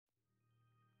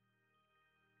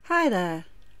Hi there,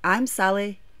 I'm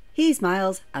Sally, he's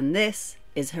Miles, and this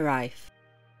is Hiraeth.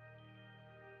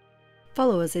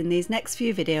 Follow us in these next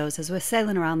few videos as we're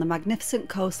sailing around the magnificent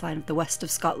coastline of the west of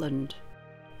Scotland.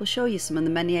 We'll show you some of the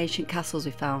many ancient castles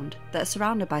we found that are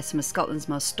surrounded by some of Scotland's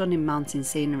most stunning mountain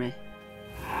scenery.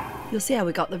 You'll see how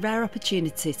we got the rare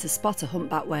opportunity to spot a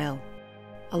humpback whale,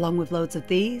 along with loads of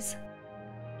these,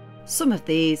 some of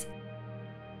these,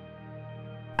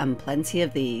 and plenty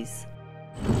of these.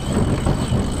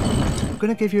 I'm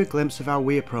going to give you a glimpse of how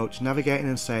we approach navigating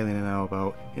and sailing in our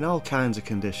boat in all kinds of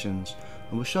conditions,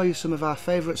 and we'll show you some of our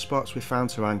favourite spots we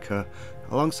found to anchor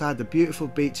alongside the beautiful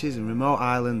beaches and remote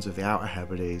islands of the Outer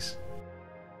Hebrides.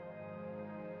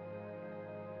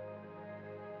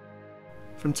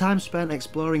 From time spent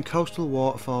exploring coastal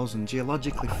waterfalls and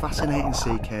geologically fascinating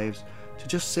sea caves to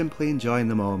just simply enjoying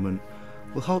the moment,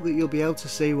 we'll hope that you'll be able to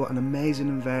see what an amazing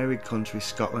and varied country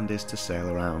Scotland is to sail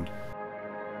around.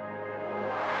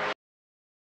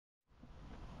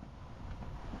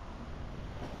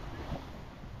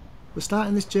 We're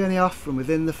starting this journey off from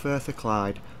within the Firth of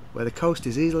Clyde, where the coast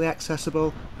is easily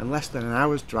accessible and less than an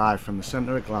hour's drive from the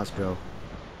centre of Glasgow.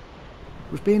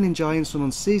 We've been enjoying some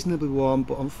unseasonably warm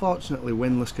but unfortunately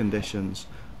windless conditions,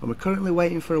 and we're currently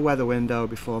waiting for a weather window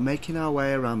before making our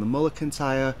way around the Mull of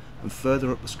Kintyre and further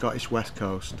up the Scottish west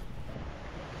coast.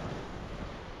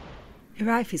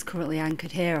 Hiraeth is currently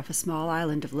anchored here off a small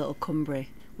island of Little Cumbrae,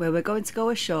 where we're going to go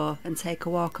ashore and take a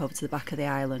walk over to the back of the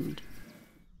island.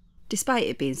 Despite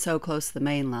it being so close to the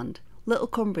mainland, Little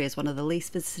Cumbrae is one of the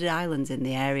least visited islands in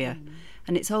the area,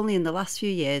 and it's only in the last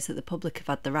few years that the public have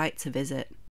had the right to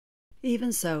visit.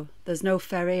 Even so, there's no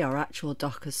ferry or actual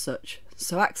dock as such,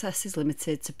 so access is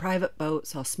limited to private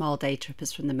boats or small day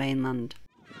trippers from the mainland.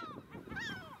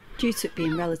 Due to it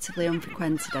being relatively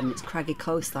unfrequented and its craggy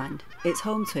coastline, it's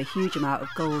home to a huge amount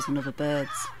of gulls and other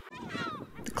birds.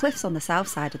 The cliffs on the south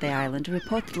side of the island are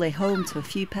reportedly home to a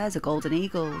few pairs of golden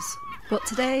eagles. But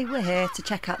today we're here to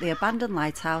check out the abandoned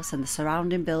lighthouse and the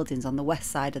surrounding buildings on the west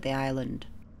side of the island.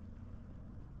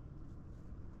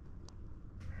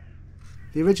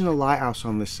 The original lighthouse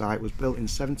on this site was built in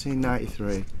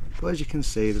 1793, but as you can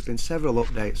see there's been several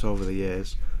updates over the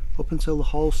years, up until the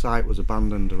whole site was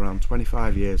abandoned around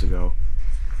 25 years ago.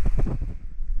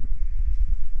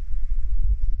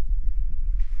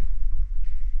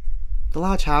 The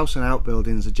large house and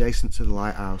outbuildings adjacent to the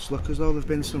lighthouse look as though there have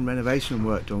been some renovation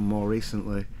work done more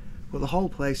recently, but the whole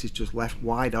place is just left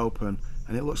wide open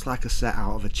and it looks like a set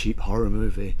out of a cheap horror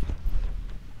movie.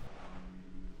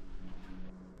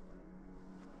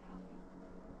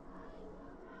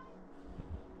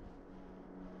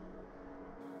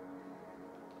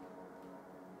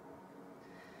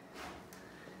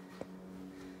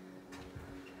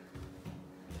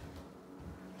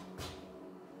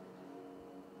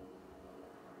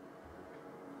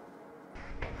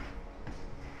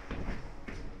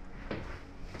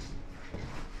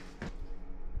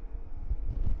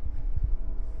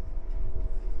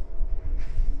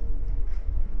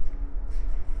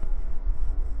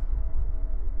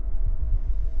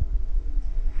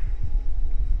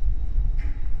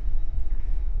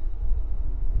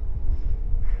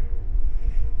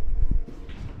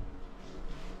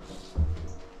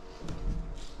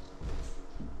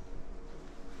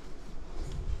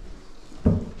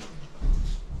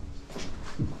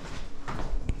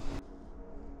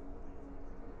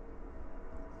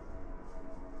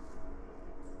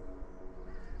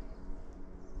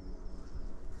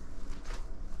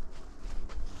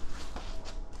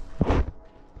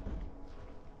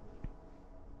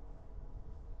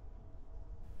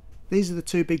 These are the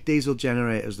two big diesel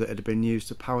generators that had been used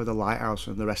to power the lighthouse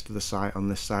and the rest of the site on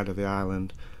this side of the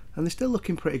island, and they're still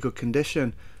looking pretty good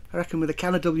condition. I reckon with a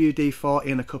can of WD-40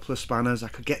 and a couple of spanners I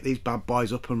could get these bad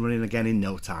boys up and running again in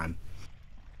no time.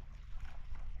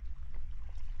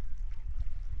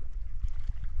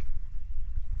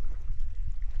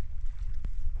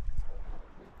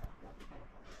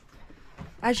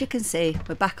 As you can see,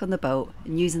 we're back on the boat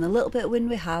and using the little bit of wind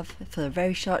we have for a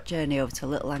very short journey over to a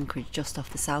little anchorage just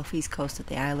off the southeast coast of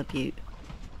the Isle of Bute.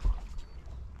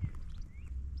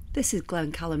 This is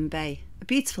Glencallum Bay, a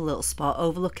beautiful little spot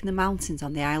overlooking the mountains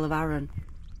on the Isle of Arran.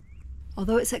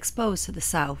 Although it's exposed to the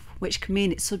south, which can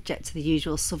mean it's subject to the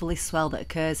usual southerly swell that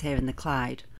occurs here in the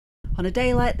Clyde, on a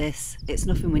day like this it's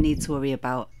nothing we need to worry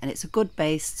about, and it's a good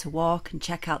base to walk and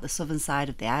check out the southern side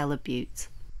of the Isle of Bute.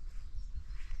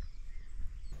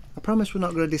 I promise we're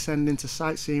not going to descend into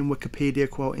sightseeing Wikipedia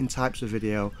quoting types of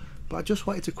video, but I just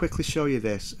wanted to quickly show you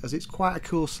this as it's quite a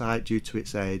cool site due to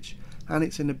its age, and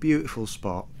it's in a beautiful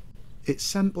spot. It's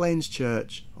St Blaine's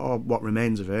Church, or what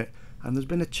remains of it, and there's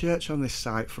been a church on this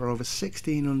site for over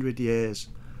 1600 years.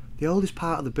 The oldest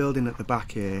part of the building at the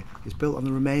back here is built on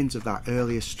the remains of that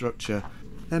earlier structure,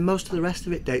 then most of the rest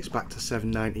of it dates back to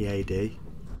 790 AD.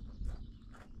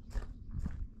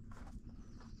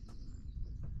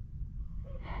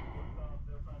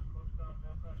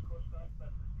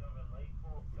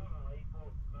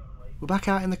 We're back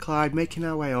out in the Clyde, making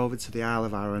our way over to the Isle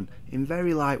of Arran in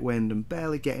very light wind and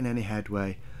barely getting any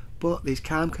headway, but these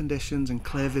calm conditions and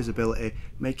clear visibility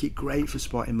make it great for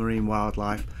spotting marine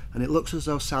wildlife, and it looks as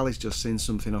though Sally's just seen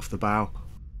something off the bow.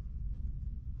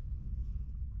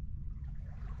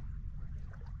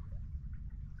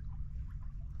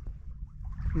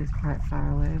 It's quite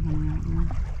far away when you're out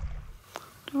there.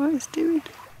 I don't know what it's doing.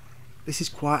 This is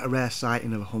quite a rare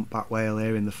sighting of a humpback whale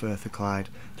here in the Firth of Clyde.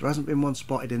 There hasn't been one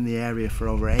spotted in the area for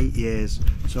over 8 years,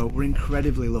 so we're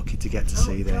incredibly lucky to get to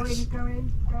see this. Go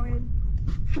in.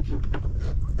 It's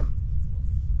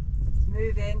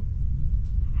moving.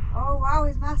 Oh wow,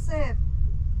 it's massive.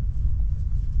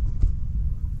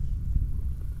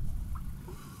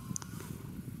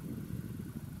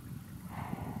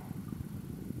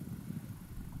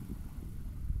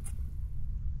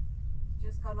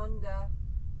 Just gone under.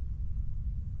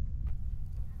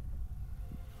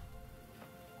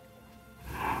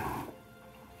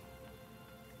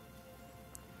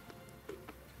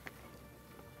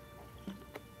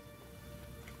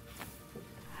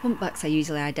 Humpbacks are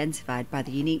usually identified by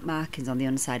the unique markings on the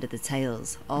underside of the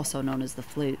tails, also known as the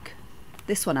fluke.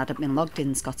 This one hadn't been logged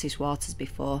in Scottish waters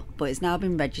before, but it's now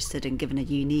been registered and given a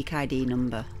unique ID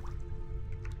number.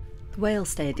 The whale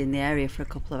stayed in the area for a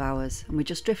couple of hours, and we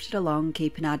just drifted along,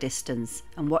 keeping our distance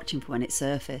and watching for when it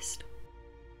surfaced.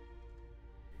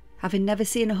 Having never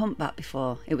seen a humpback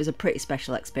before, it was a pretty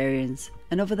special experience,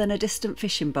 and other than a distant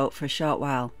fishing boat for a short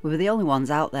while, we were the only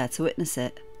ones out there to witness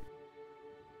it.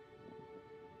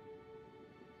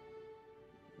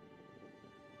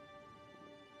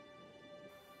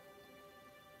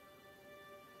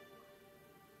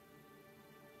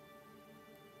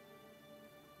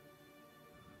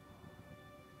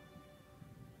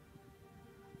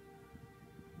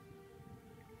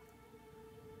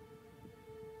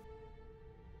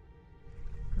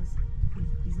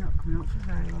 He's not coming up for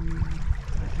very long now.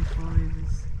 Like before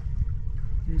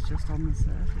he was just on the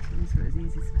surface, so it was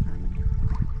easy to find him.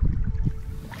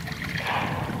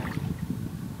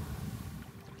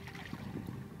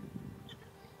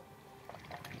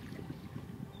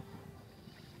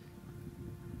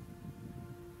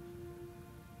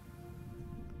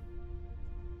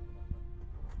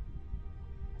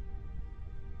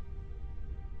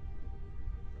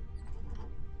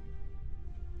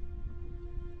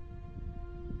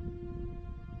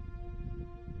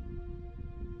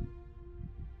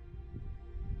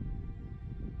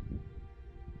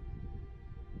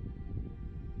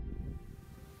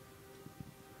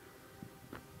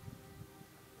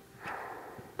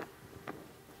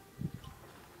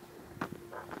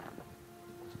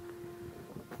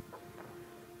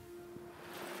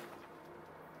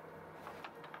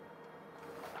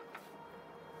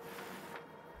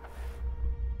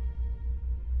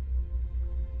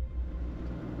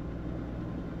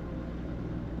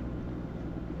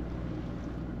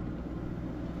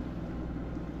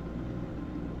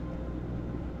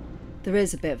 There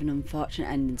is a bit of an unfortunate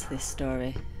ending to this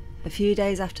story. A few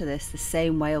days after this, the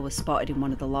same whale was spotted in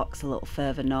one of the lochs a little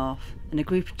further north, and a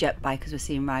group of jet bikers were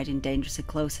seen riding dangerously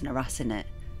close and harassing it.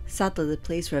 Sadly, the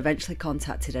police were eventually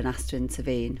contacted and asked to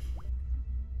intervene.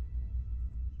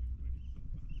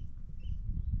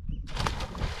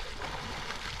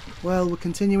 Well, we're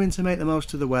continuing to make the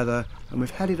most of the weather, and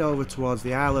we've headed over towards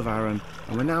the Isle of Arran,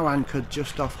 and we're now anchored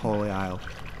just off Holy Isle.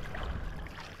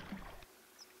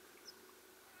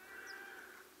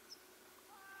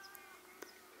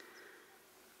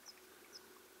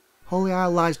 Holy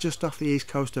Isle lies just off the east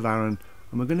coast of Arran,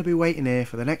 and we're going to be waiting here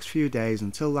for the next few days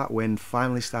until that wind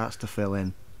finally starts to fill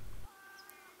in.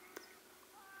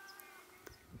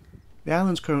 The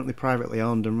island's currently privately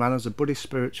owned and ran as a Buddhist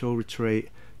spiritual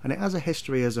retreat, and it has a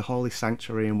history as a holy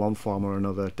sanctuary in one form or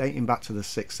another, dating back to the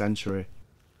 6th century.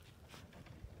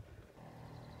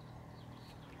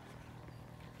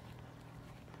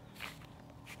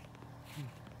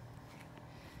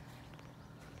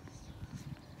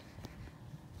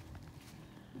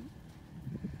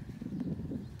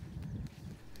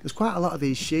 There's quite a lot of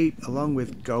these sheep, along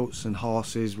with goats and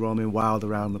horses roaming wild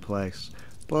around the place.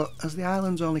 But as the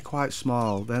island's only quite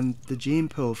small, then the gene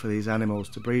pool for these animals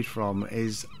to breed from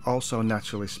is also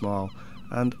naturally small,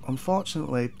 and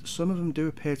unfortunately some of them do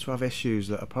appear to have issues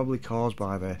that are probably caused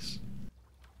by this.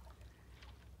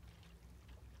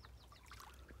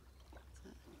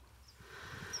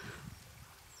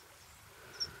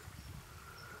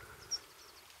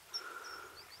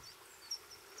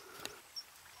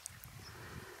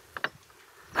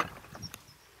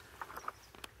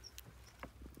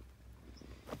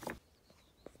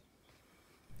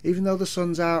 Even though the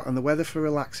sun's out and the weather for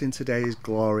relaxing today is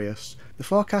glorious, the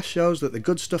forecast shows that the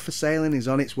good stuff for sailing is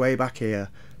on its way back here,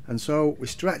 and so we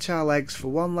stretch our legs for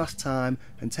one last time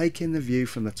and take in the view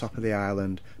from the top of the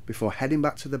island before heading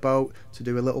back to the boat to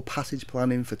do a little passage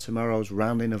planning for tomorrow's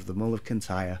rounding of the Mull of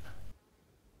Kintyre.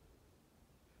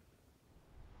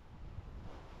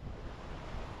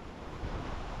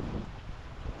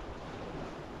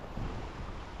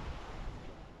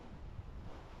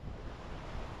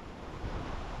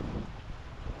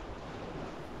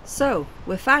 So,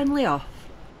 we're finally off.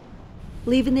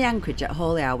 Leaving the anchorage at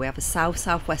Holy Hour, we have a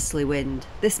south-southwesterly wind.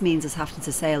 This means us having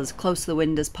to sail as close to the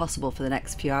wind as possible for the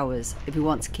next few hours if we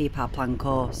want to keep our planned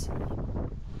course.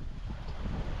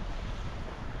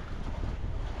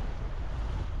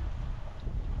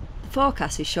 The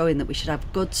forecast is showing that we should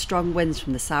have good strong winds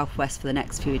from the southwest for the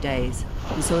next few days,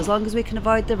 and so as long as we can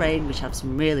avoid the rain, we should have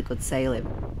some really good sailing.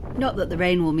 Not that the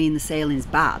rain will mean the sailing's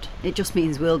bad, it just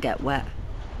means we'll get wet.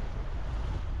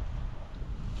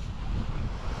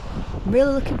 I'm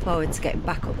really looking forward to getting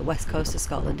back up the west coast of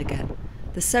Scotland again.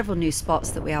 There's several new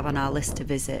spots that we have on our list to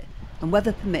visit, and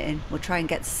weather permitting, we'll try and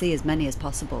get to see as many as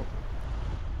possible.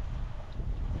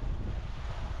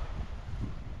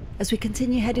 As we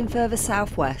continue heading further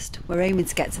southwest, we're aiming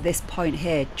to get to this point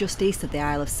here just east of the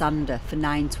Isle of Sander for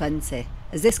 9:20,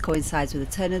 as this coincides with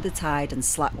the turn of the tide and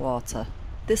slack water.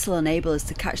 This will enable us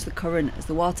to catch the current as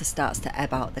the water starts to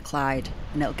ebb out of the Clyde,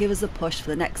 and it'll give us a push for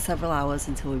the next several hours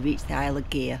until we reach the Isle of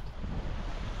Gigha.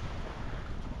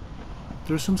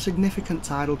 There are some significant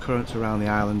tidal currents around the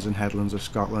islands and headlands of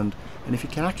Scotland, and if you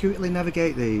can accurately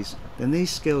navigate these, then these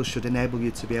skills should enable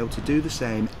you to be able to do the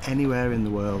same anywhere in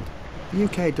the world. The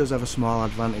UK does have a small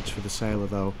advantage for the sailor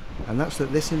though, and that's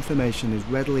that this information is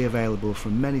readily available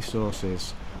from many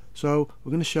sources, so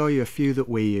we're going to show you a few that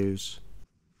we use.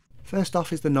 First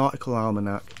off is the Nautical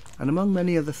Almanac, and among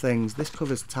many other things this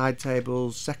covers tide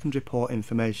tables, secondary port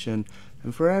information,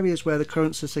 and for areas where the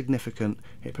currents are significant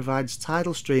it provides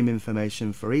tidal stream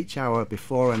information for each hour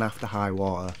before and after high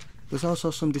water. There's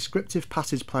also some descriptive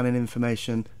passage planning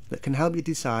information that can help you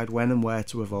decide when and where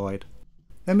to avoid.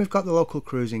 Then we've got the local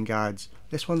cruising guides.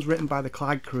 This one's written by the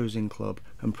Clyde Cruising Club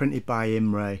and printed by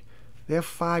Cumbrae. They have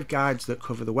 5 guides that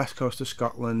cover the west coast of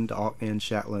Scotland, Orkney and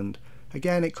Shetland.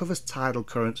 Again, it covers tidal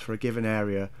currents for a given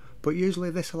area, but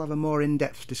usually this will have a more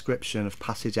in-depth description of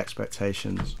passage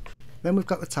expectations. Then we've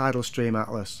got the Tidal Stream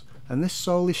Atlas, and this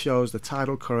solely shows the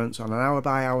tidal currents on an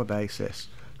hour-by-hour basis,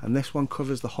 and this one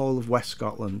covers the whole of West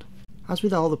Scotland. As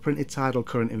with all the printed tidal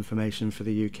current information for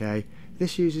the UK,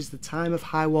 this uses the time of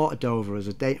high water Dover as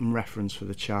a datum reference for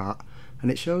the chart, and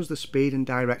it shows the speed and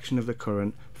direction of the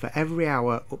current for every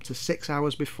hour up to 6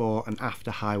 hours before and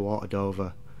after high water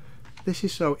Dover. This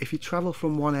is so if you travel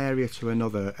from one area to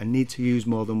another and need to use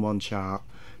more than one chart,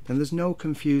 then there's no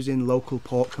confusing local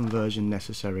port conversion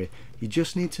necessary, you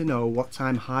just need to know what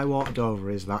time high water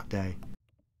Dover is that day.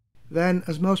 Then,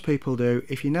 as most people do,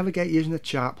 if you navigate using a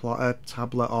chart plotter,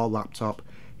 tablet or laptop,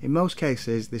 in most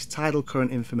cases this tidal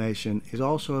current information is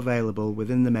also available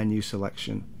within the menu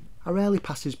selection. I rarely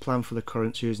passage plan for the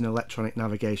currents using electronic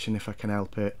navigation if I can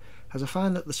help it, as I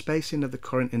find that the spacing of the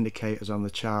current indicators on the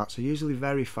charts are usually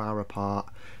very far apart,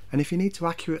 and if you need to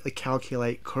accurately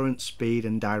calculate current speed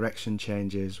and direction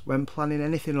changes when planning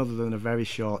anything other than a very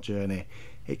short journey,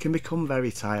 it can become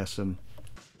very tiresome.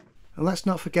 And let's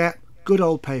not forget good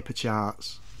old paper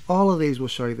charts. All of these will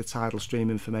show you the tidal stream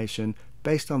information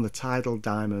based on the tidal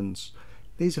diamonds.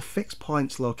 These are fixed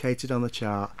points located on the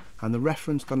chart and they're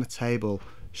referenced on a table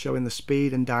showing the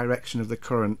speed and direction of the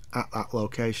current at that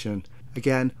location.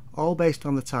 Again, all based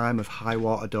on the time of high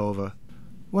water Dover.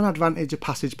 One advantage of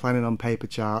passage planning on paper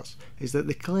charts is that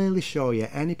they clearly show you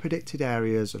any predicted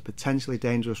areas of potentially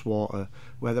dangerous water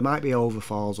where there might be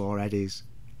overfalls or eddies.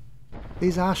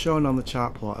 These are shown on the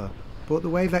chart plotter, but the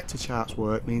way vector charts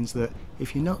work means that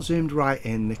if you're not zoomed right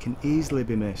in, they can easily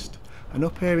be missed. And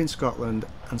up here in Scotland,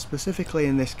 and specifically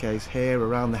in this case here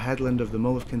around the headland of the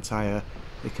Mull of Kintyre,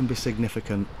 they can be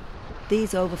significant.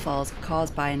 These overfalls are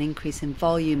caused by an increase in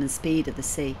volume and speed of the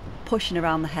sea, pushing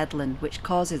around the headland, which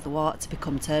causes the water to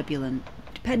become turbulent,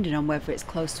 depending on whether it's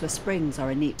close to a springs or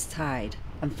a neap's tide,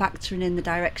 and factoring in the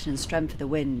direction and strength of the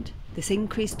wind. This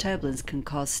increased turbulence can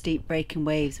cause steep breaking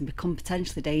waves and become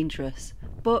potentially dangerous,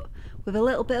 but with a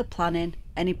little bit of planning,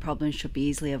 any problems should be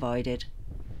easily avoided.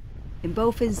 In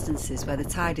both instances where the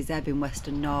tide is ebbing west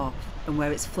and north, and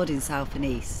where it's flooding south and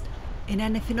east, in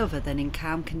anything other than in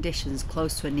calm conditions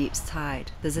close to a neap's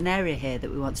tide, there's an area here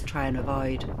that we want to try and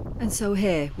avoid. And so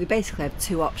here, we basically have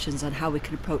 2 options on how we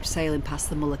can approach sailing past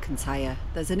the Mull of Kintyre.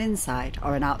 There's an inside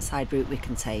or an outside route we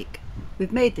can take.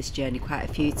 We've made this journey quite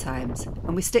a few times,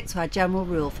 and we stick to our general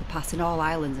rule for passing all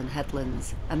islands and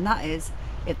headlands, and that is,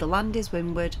 if the land is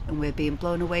windward and we're being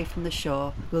blown away from the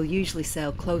shore, we'll usually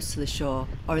sail close to the shore,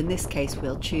 or in this case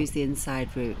we'll choose the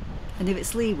inside route. And if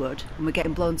it's leeward and we're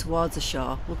getting blown towards the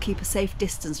shore, we'll keep a safe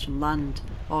distance from land,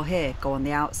 or here, go on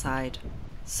the outside.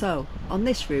 So, on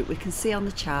this route we can see on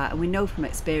the chart, and we know from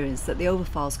experience, that the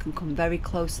overfalls can come very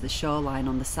close to the shoreline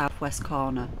on the southwest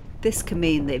corner. This can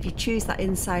mean that if you choose that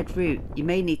inside route, you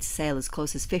may need to sail as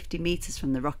close as 50 metres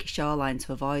from the rocky shoreline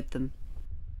to avoid them.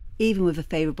 Even with a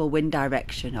favourable wind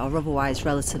direction or otherwise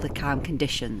relatively calm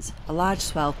conditions, a large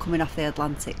swell coming off the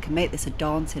Atlantic can make this a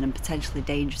daunting and potentially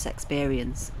dangerous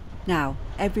experience. Now,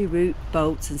 every route,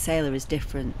 boat and sailor is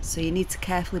different, so you need to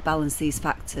carefully balance these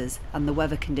factors and the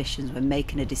weather conditions when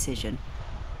making a decision.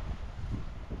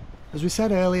 As we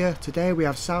said earlier, today we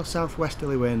have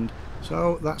south-southwesterly wind,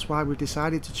 so that's why we've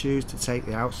decided to choose to take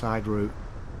the outside route.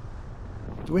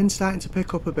 The wind's starting to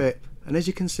pick up a bit, and as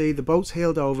you can see the boat's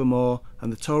heeled over more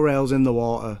and the tow rail's in the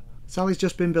water. Sally's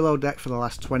just been below deck for the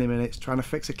last 20 minutes trying to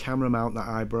fix a camera mount that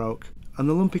I broke, and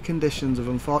the lumpy conditions have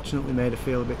unfortunately made her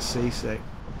feel a bit seasick.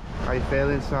 How you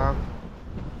feeling, Sal?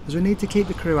 As we need to keep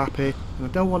the crew happy and I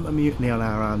don't want a mutiny on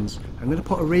our hands, I'm going to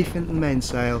put a reef into the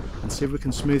mainsail and see if we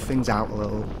can smooth things out a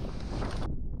little.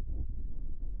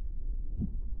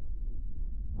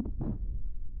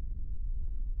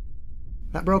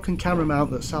 That broken camera mount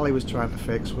that Sally was trying to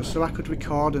fix was so I could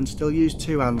record and still use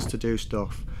two hands to do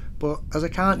stuff, but as I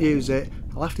can't use it,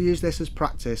 I'll have to use this as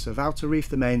practice of how to reef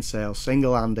the mainsail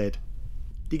single-handed.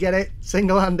 Do you get it?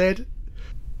 Single-handed?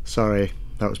 Sorry,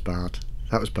 that was bad.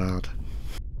 That was bad.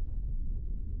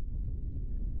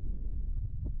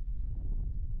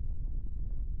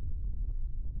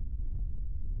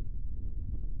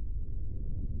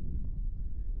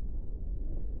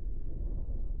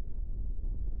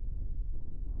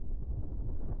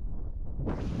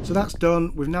 So that's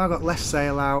done, we've now got less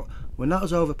sail out, we're not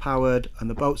as overpowered and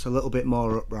the boat's a little bit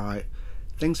more upright.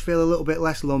 Things feel a little bit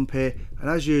less lumpy, and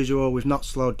as usual we've not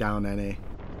slowed down any.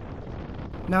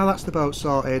 Now that's the boat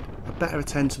sorted, I'd better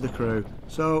attend to the crew,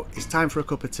 so it's time for a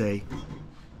cup of tea.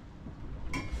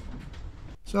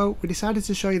 So we decided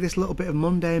to show you this little bit of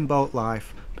mundane boat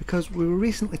life because we were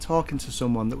recently talking to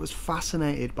someone that was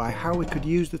fascinated by how we could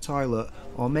use the toilet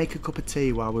or make a cup of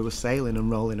tea while we were sailing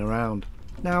and rolling around.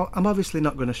 Now, I'm obviously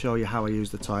not going to show you how I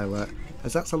use the toilet,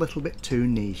 as that's a little bit too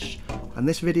niche, and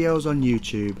this video's on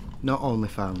YouTube, not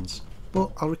OnlyFans.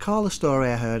 But I'll recall a story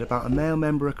I heard about a male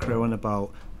member of crew on a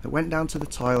boat that went down to the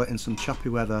toilet in some choppy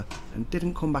weather and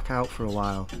didn't come back out for a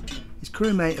while. His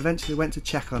crewmate eventually went to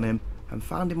check on him and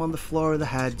found him on the floor of the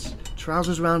heads,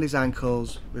 trousers round his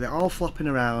ankles, with it all flopping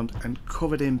around and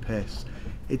covered in piss.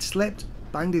 He'd slipped,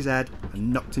 banged his head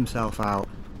and knocked himself out.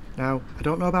 Now, I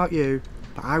don't know about you,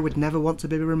 but I would never want to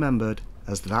be remembered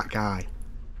as that guy.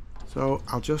 So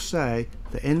I'll just say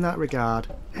that in that regard,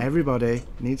 everybody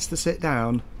needs to sit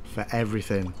down for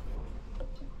everything.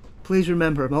 Please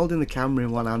remember I'm holding the camera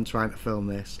in one hand trying to film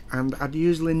this, and I'd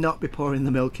usually not be pouring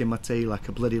the milk in my tea like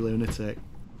a bloody lunatic.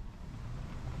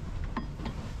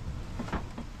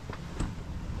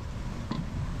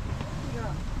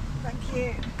 Thank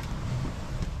you.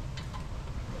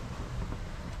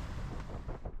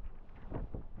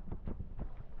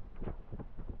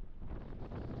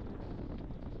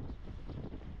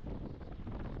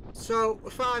 So we're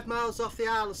 5 miles off the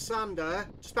Isle of Sander,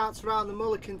 just about around the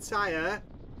Mull of Kintyre.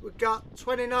 We've got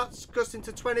 20 knots gusting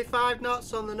to 25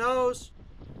 knots on the nose.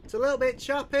 It's a little bit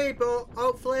choppy, but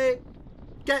hopefully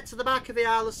get to the back of the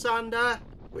Isle of Sander.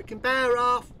 We can bear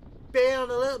off, be on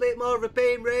a little bit more of a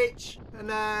beam reach, and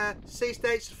sea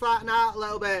stage to flatten out a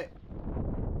little bit.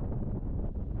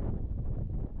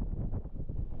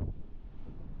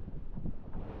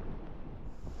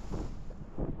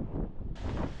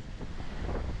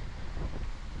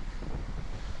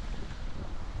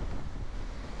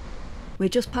 We're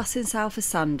just passing south of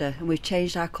Sander and we've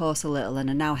changed our course a little and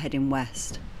are now heading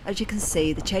west. As you can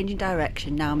see, the change in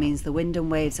direction now means the wind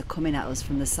and waves are coming at us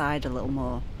from the side a little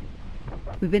more.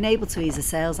 We've been able to ease the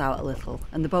sails out a little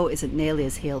and the boat isn't nearly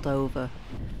as heeled over.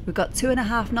 We've got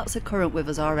 2.5 knots of current with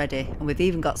us already, and we've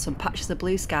even got some patches of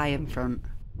blue sky in front.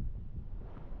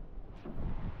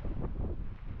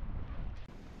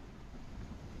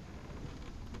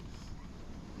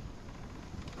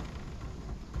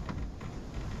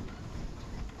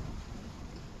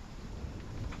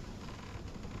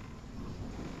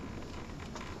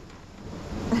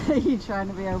 Are you trying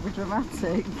to be over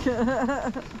dramatic?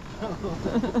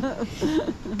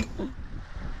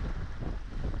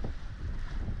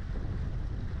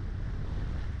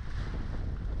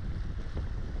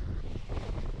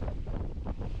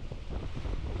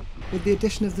 With the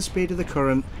addition of the speed of the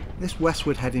current, this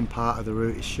westward heading part of the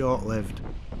route is short-lived.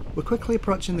 We're quickly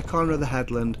approaching the corner of the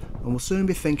headland and will soon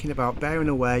be thinking about bearing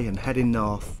away and heading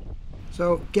north.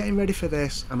 So, getting ready for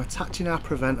this, I'm attaching our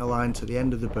preventer line to the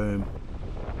end of the boom.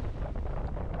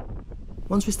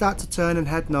 Once we start to turn and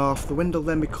head north, the wind will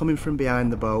then be coming from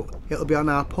behind the boat. It'll be on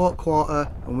our port quarter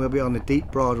and we'll be on a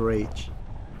deep broad reach.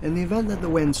 In the event that the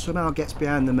wind somehow gets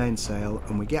behind the mainsail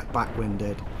and we get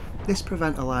backwinded, this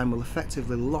preventer line will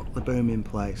effectively lock the boom in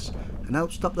place and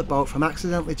help stop the boat from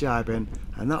accidentally jibing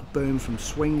and that boom from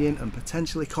swinging and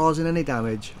potentially causing any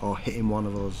damage or hitting one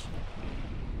of us.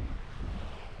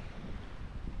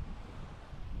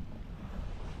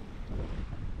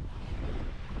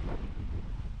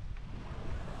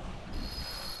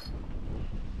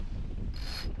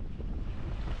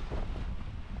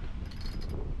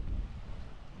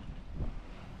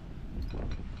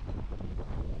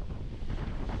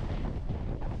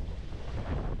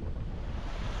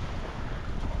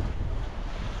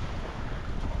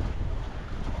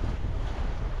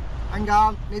 Hang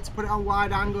on, need to put it on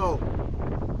wide angle.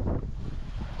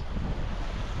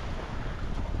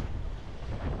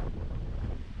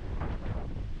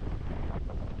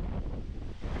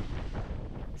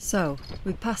 So,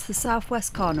 we've passed the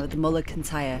southwest corner of the Mull of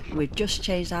Kintyre and we've just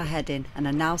changed our heading and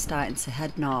are now starting to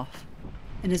head north.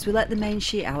 And as we let the main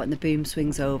sheet out and the boom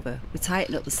swings over, we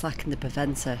tighten up the slack in the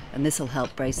preventer and this will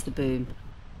help brace the boom.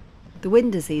 The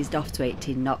wind has eased off to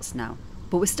 18 knots now,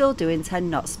 but we're still doing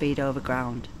 10 knots speed over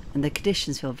ground, and the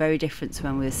conditions feel very different to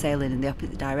when we were sailing in the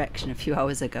opposite direction a few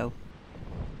hours ago.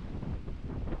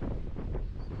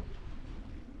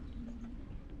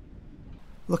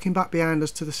 Looking back behind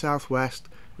us to the southwest,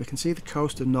 we can see the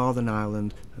coast of Northern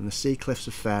Ireland and the sea cliffs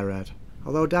of Fairhead.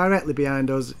 Although directly behind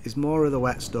us is more of the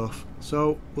wet stuff,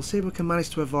 so we'll see if we can manage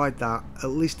to avoid that,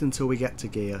 at least until we get to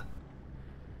Gigha.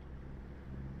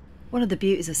 One of the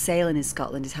beauties of sailing in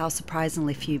Scotland is how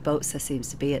surprisingly few boats there seems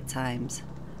to be at times.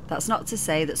 That's not to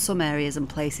say that some areas and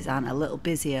places aren't a little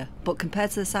busier, but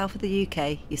compared to the south of the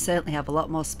UK, you certainly have a lot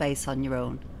more space on your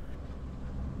own.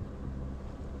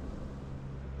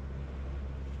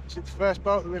 It's the first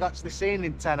boat that we've actually seen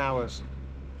in 10 hours.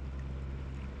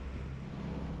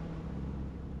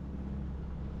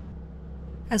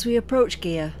 As we approach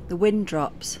Gigha, the wind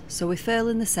drops, so we furl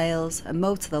in the sails and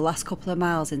motor the last couple of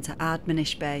miles into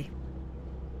Ardmanish Bay.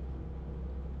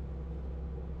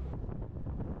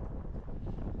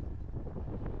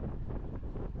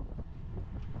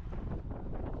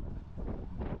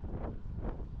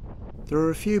 There are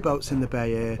a few boats in the bay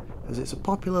here, as it's a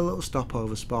popular little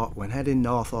stopover spot when heading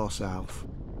north or south.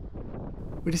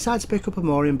 We decide to pick up a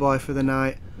mooring buoy for the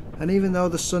night, and even though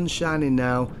the sun's shining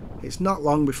now, it's not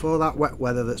long before that wet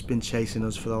weather that's been chasing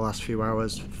us for the last few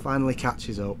hours finally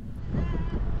catches up.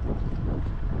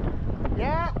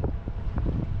 Yeah!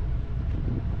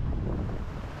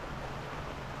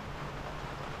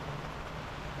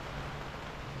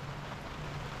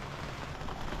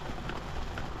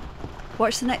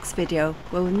 Watch the next video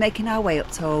where we're making our way up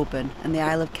to Oban and the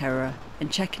Isle of Kintyre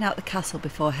and checking out the castle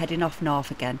before heading off north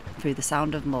again through the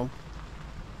Sound of Mull.